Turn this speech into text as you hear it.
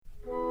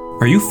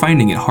Are you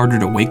finding it harder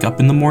to wake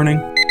up in the morning?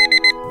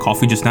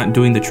 Coffee just not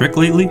doing the trick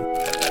lately?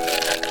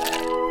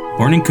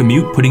 Morning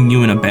commute putting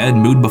you in a bad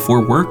mood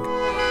before work?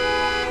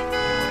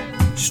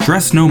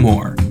 Stress no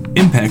more.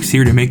 Impact's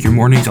here to make your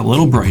mornings a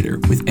little brighter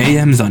with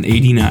AMs on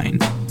 89.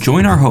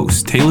 Join our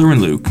hosts, Taylor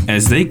and Luke,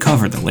 as they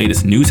cover the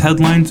latest news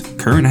headlines,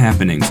 current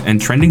happenings,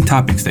 and trending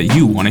topics that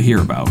you want to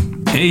hear about.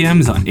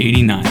 AMs on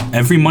 89,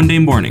 every Monday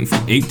morning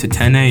from 8 to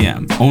 10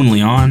 a.m.,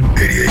 only on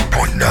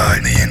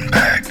 88.9 The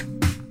Impact.